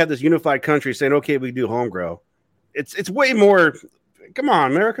fact that you have this unified country saying, okay, we do home grow, it's way more. Come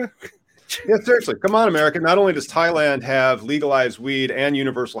on, America. Yeah, seriously, come on, America. Not only does Thailand have legalized weed and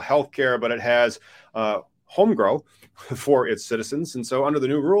universal health care, but it has home grow for its citizens. And so under the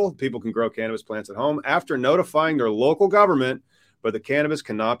new rule, people can grow cannabis plants at home after notifying their local government, but the cannabis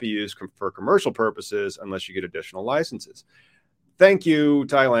cannot be used for commercial purposes unless you get additional licenses. Thank you,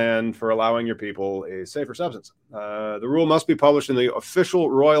 Thailand, for allowing your people a safer substance. The rule must be published in the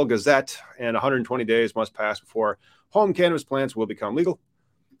official Royal Gazette, and 120 days must pass before home cannabis plants will become legal.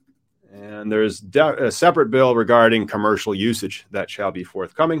 And there's a separate bill regarding commercial usage that shall be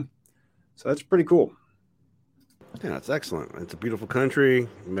forthcoming. So that's pretty cool. Yeah, it's excellent. It's a beautiful country.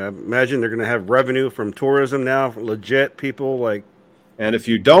 Imagine they're going to have revenue from tourism now, legit people like. And if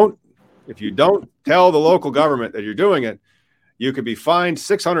you don't tell the local government that you're doing it, you could be fined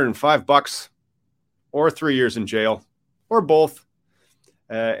 $605 or 3 years in jail or both.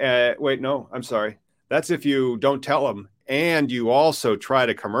 Wait, no, I'm sorry. That's if you don't tell them and you also try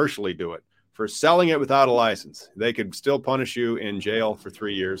to commercially do it. For selling it without a license, they could still punish you in jail for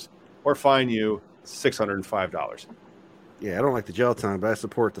 3 years or fine you $605. Yeah, I don't like the jail time, but I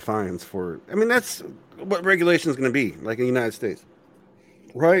support the fines for. I mean, that's what regulation is going to be like in the United States,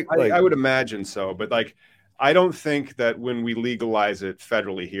 right? I would imagine so, but like, I don't think that when we legalize it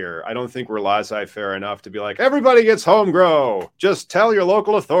federally here, I don't think we're laissez-faire enough to be like everybody gets home grow. Just tell your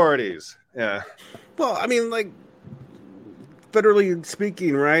local authorities. Yeah. Well, I mean, like federally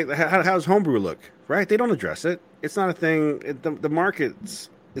speaking, right? How's homebrew look? Right? They don't address it. It's not a thing. The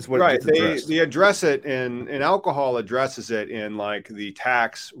markets. Is what right. They address it in alcohol addresses it in like the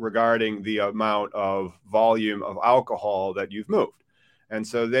tax regarding the amount of volume of alcohol that you've moved. And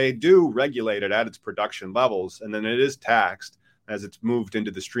so they do regulate it at its production levels. And then it is taxed as it's moved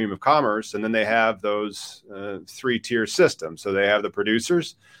into the stream of commerce. And then they have those 3-tier systems. So they have the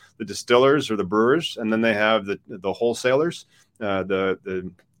producers, the distillers or the brewers, and then they have the wholesalers,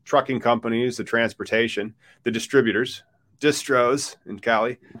 the trucking companies, the transportation, the distributors, distros in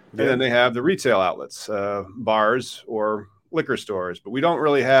Cali, and then they have the retail outlets, bars or liquor stores. But we don't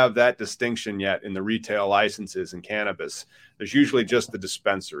really have that distinction yet in the retail licenses in cannabis. There's usually just the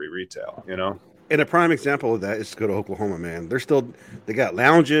dispensary retail, you know? And a prime example of that is to go to Oklahoma, man. They got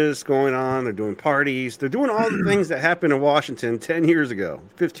lounges going on. They're doing parties. They're doing all the things that happened in Washington 10 years ago,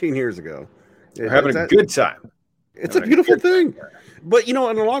 15 years ago. They're having a good time. It's a beautiful thing. But, and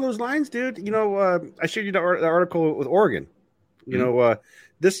along those lines, dude, I showed you the article with Oregon.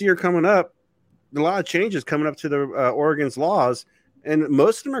 This year coming up, a lot of changes coming up to the Oregon's laws, and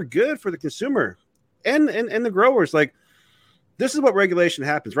most of them are good for the consumer and the growers. Like, this is what regulation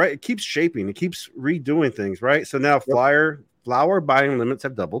happens, right? It keeps shaping. It keeps redoing things, right? So now flower buying limits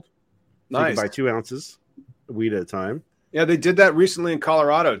have doubled. So you can buy 2 ounces of weed at a time. Yeah, they did that recently in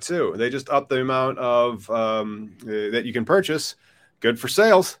Colorado, too. They just upped the amount of that you can purchase. Good for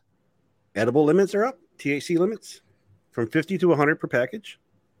sales. Edible limits are up. THC limits from 50 to 100 per package.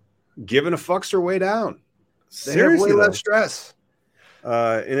 Giving a fuckster way down. Seriously, they have way less stress.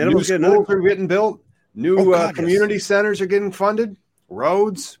 And edibles schools are getting built. New community centers are getting funded.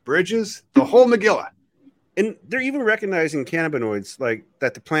 Roads, bridges, the whole Megillah. And they're even recognizing cannabinoids, like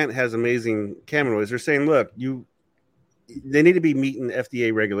that the plant has amazing cannabinoids. They're saying, look, they need to be meeting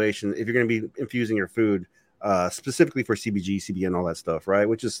FDA regulation if you're going to be infusing your food, specifically for CBG, CBN, all that stuff, right?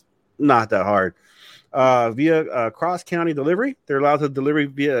 Which is not that hard. Via cross-county delivery. They're allowed to deliver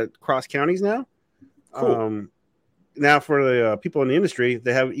via cross counties now. Cool. Now for the people in the industry,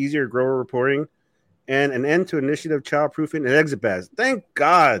 they have easier grower reporting and an end to initiative childproofing and exit bags. Thank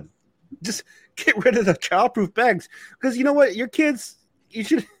God. Just get rid of the childproof bags. Because you know what? Your kids,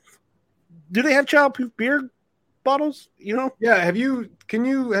 do they have childproof beer bottles? Yeah. Have you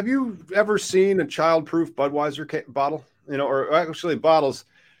ever seen a childproof Budweiser bottle? Or actually bottles.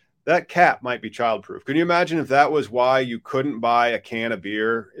 That cap might be childproof. Can you imagine if that was why you couldn't buy a can of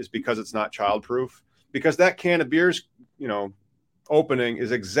beer, is because it's not childproof? Because that can of beer's, opening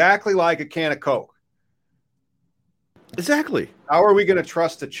is exactly like a can of Coke. Exactly. How are we going to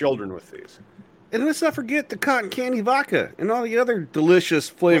trust the children with these? And let's not forget the cotton candy vodka and all the other delicious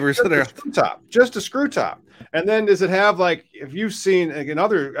flavors that are just a screw top. And then does it have, like, if you've seen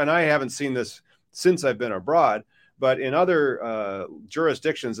and I haven't seen this since I've been abroad, but in other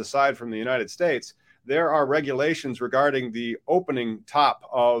jurisdictions aside from the United States, there are regulations regarding the opening top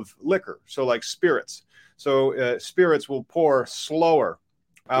of liquor. So like spirits. So spirits will pour slower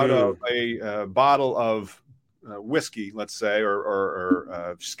out of a bottle of whiskey, let's say,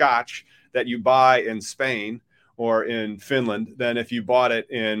 or scotch that you buy in Spain or in Finland than if you bought it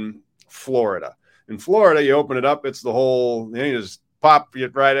in Florida. In Florida, you open it up, it's the whole, you just pop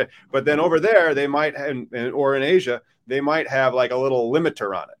it right. But then over there, they might have, or in Asia, they might have like a little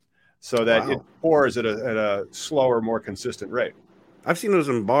limiter on it so that it pours at a slower, more consistent rate. I've seen those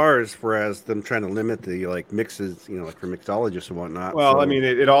in bars, whereas them trying to limit the mixes, like for mixologists and whatnot. Well, I mean,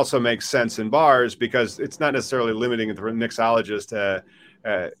 it also makes sense in bars because it's not necessarily limiting the mixologist.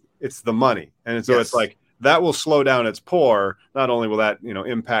 It's the money, and so it's like that will slow down its pour. Not only will that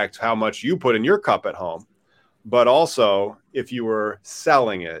impact how much you put in your cup at home, but also if you were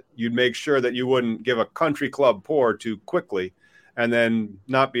selling it, you'd make sure that you wouldn't give a country club pour too quickly, and then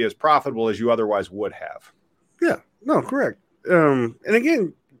not be as profitable as you otherwise would have. Yeah, no, correct. And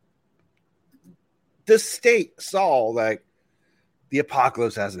again, this state saw like the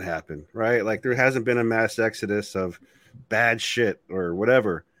apocalypse hasn't happened, right? Like there hasn't been a mass exodus of bad shit or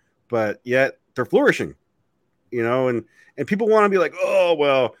whatever, but yet they're flourishing, and people want to be like, oh,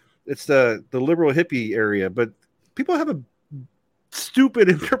 well, it's the liberal hippie area, but people have a stupid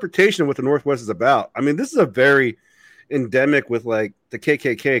interpretation of what the Northwest is about. I mean, this is a very endemic with like the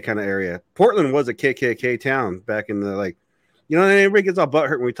KKK kind of area. Portland was a KKK town back in the everybody gets all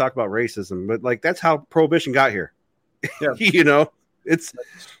butthurt when we talk about racism, but like that's how Prohibition got here. Yeah. It's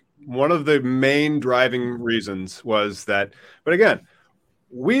one of the main driving reasons was that, but again,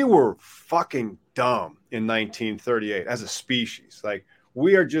 we were fucking dumb in 1938 as a species. Like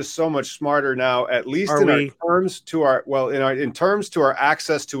we are just so much smarter now, at least in terms to our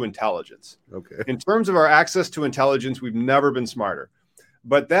access to intelligence. Okay. In terms of our access to intelligence, we've never been smarter,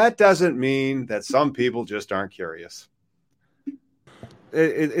 but that doesn't mean that some people just aren't curious.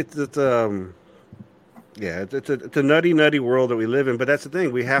 It's a nutty world that we live in, but that's the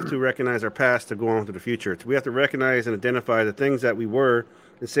thing. We have to recognize our past to go on to the future. We have to recognize and identify the things that we were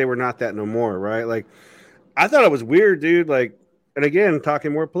and say we're not that no more, right? Like, I thought it was weird, dude. Like, and again,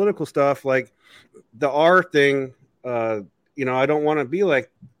 talking more political stuff, like the R thing, I don't want to be like,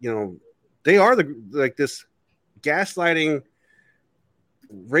 they are this gaslighting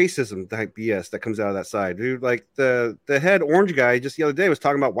racism type BS that comes out of that side, dude. Like the head orange guy just the other day was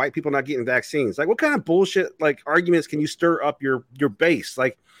talking about white people not getting vaccines. Like, what kind of bullshit like arguments can you stir up your base?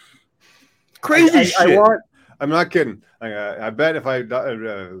 Like crazy shit. I'm not kidding. I bet if I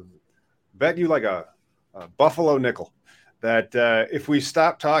bet you like a buffalo nickel that if we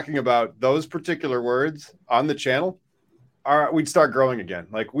stop talking about those particular words on the channel, we'd start growing again.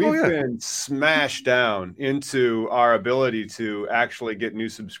 Like we've been smashed down into our ability to actually get new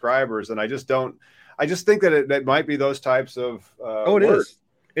subscribers, and I just think that it might be those types of words.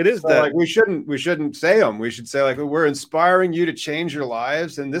 It is so that like we shouldn't say them. We should say like we're inspiring you to change your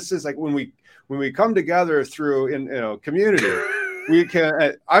lives, and this is like when we come together through community. We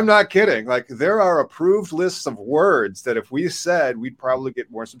can. I'm not kidding. Like there are approved lists of words that if we said, we'd probably get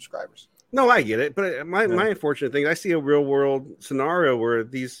more subscribers. No, I get it. But my unfortunate thing, I see a real world scenario where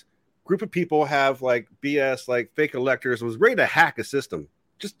these group of people have like BS, like fake electors, was ready to hack a system.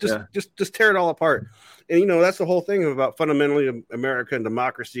 Just tear it all apart. And that's the whole thing about fundamentally America and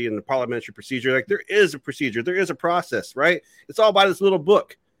democracy and the parliamentary procedure. Like there is a procedure, there is a process, right? It's all by this little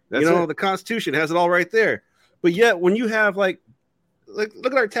book. That's the Constitution has it all right there. But yet when you have like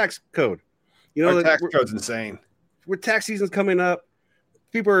look at our tax code. Our tax code's insane. We're tax season's coming up.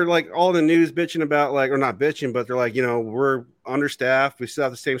 People are like all in the news bitching about or not bitching, but they're like, we're understaffed. We still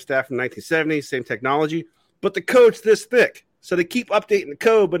have the same staff from 1970, same technology, but the code's this thick. So they keep updating the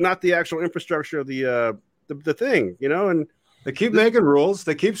code, but not the actual infrastructure of the thing, and they keep making rules.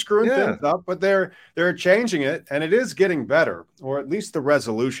 They keep screwing things up, but they're changing it, and it is getting better, or at least the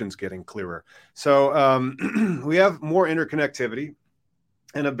resolution's getting clearer. So we have more interconnectivity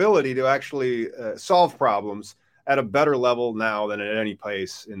and ability to actually solve problems at a better level now than at any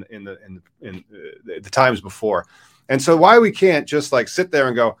place in the times before. And so why we can't just like sit there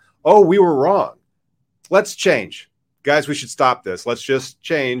and go, oh, we were wrong. Let's change. Guys, we should stop this. Let's just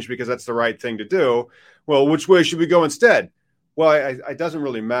change because that's the right thing to do. Well, which way should we go instead? Well, it doesn't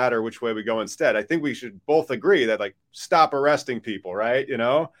really matter which way we go instead. I think we should both agree that like stop arresting people, right?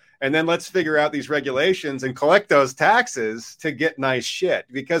 And then let's figure out these regulations and collect those taxes to get nice shit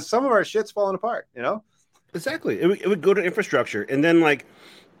because some of our shit's falling apart, Exactly. It would go to infrastructure and then like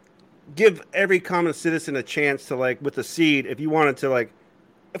give every common citizen a chance to like with the seed. If you wanted to like,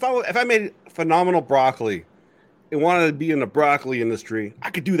 if I made phenomenal broccoli and wanted to be in the broccoli industry,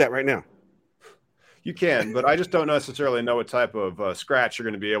 I could do that right now. You can, but I just don't necessarily know what type of scratch you're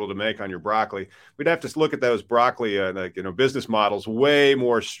going to be able to make on your broccoli. We'd have to look at those broccoli, business models way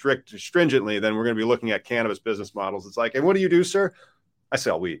more stringently than we're going to be looking at cannabis business models. It's like, and what do you do, sir? I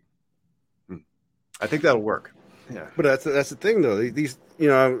sell weed. I think that'll work. Yeah, but that's the thing though. These,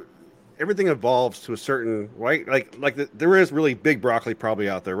 everything evolves to a certain right. There is really big broccoli probably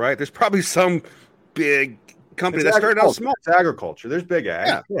out there, right? There's probably some big company that started out small. It's agriculture. There's big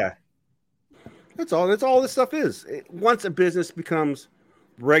ag. Yeah. That's all this stuff is. Once a business becomes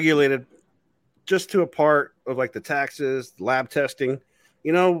regulated just to a part of like the taxes, lab testing,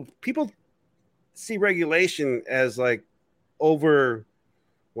 people see regulation as like over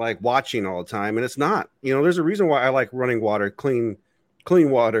like watching all the time. And it's not, there's a reason why I like running water, clean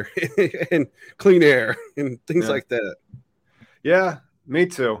water and clean air and things like that. Yeah, me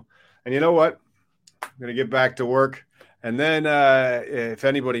too. And you know what? I'm going to get back to work. And then if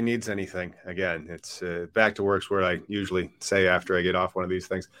anybody needs anything, again, it's back to work's where I usually say after I get off one of these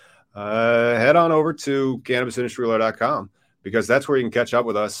things, head on over to CannabisIndustryLaw.com because that's where you can catch up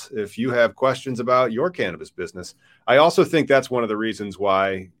with us if you have questions about your cannabis business. I also think that's one of the reasons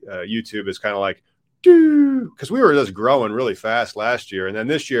why YouTube is kind of like, because we were just growing really fast last year. And then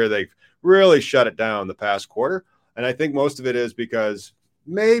this year, they've really shut it down the past quarter. And I think most of it is because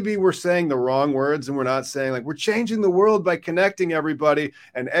maybe we're saying the wrong words and we're not saying like we're changing the world by connecting everybody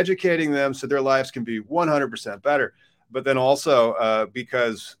and educating them so their lives can be 100% better. But then also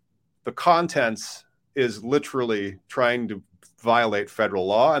because the contents is literally trying to violate federal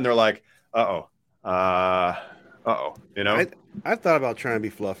law. And they're like, I thought about trying to be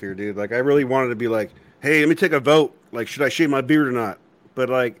fluffier, dude. Like I really wanted to be like, hey, let me take a vote. Like, should I shave my beard or not? But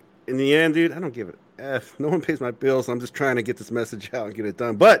like in the end, dude, I don't give it. No one pays my bills. I'm just trying to get this message out and get it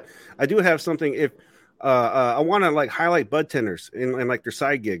done. But I do have something. If I want to like highlight bud tenders and like their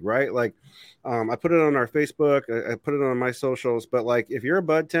side gig, right? Like I put it on our Facebook. I put it on my socials. But like if you're a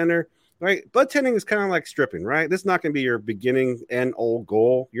bud tender, right? Bud tending is kind of like stripping, right? This is not going to be your beginning and old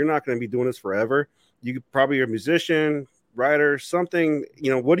goal. You're not going to be doing this forever. You probably are a musician, writer, something.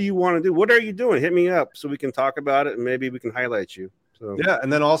 What do you want to do? What are you doing? Hit me up so we can talk about it and maybe we can highlight you. So. Yeah,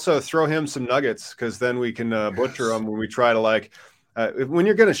 and then also throw him some nuggets because then we can butcher them when we try to when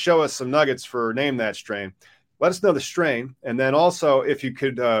you're going to show us some nuggets for Name That Strain, let us know the strain. And then also if you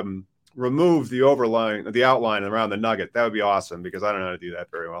could remove the outline around the nugget, that would be awesome, because I don't know how to do that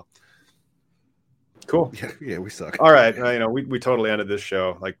very well. Cool. Yeah, we suck. All right. We totally ended this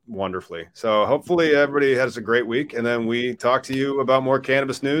show like wonderfully. So hopefully everybody has a great week, and then we talk to you about more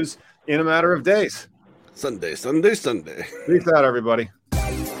cannabis news in a matter of days. Sunday. Peace out, everybody.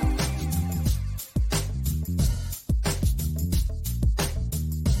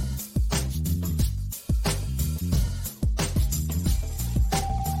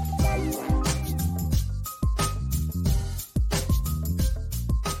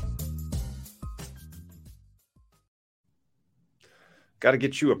 Got to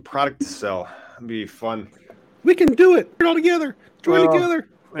get you a product to sell. It'd be fun. We can do it. We're all together. Join together.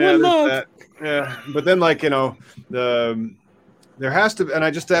 Yeah, One love. Yeah, but then there has to, and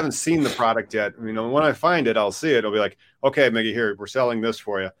I just haven't seen the product yet. When I find it, I'll see it. I'll be like, okay, Miggy, here, we're selling this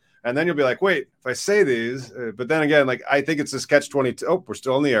for you. And then you'll be like, wait, if I say these, but then again, like, I think it's this catch-22. Oh, we're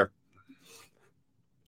still in the air.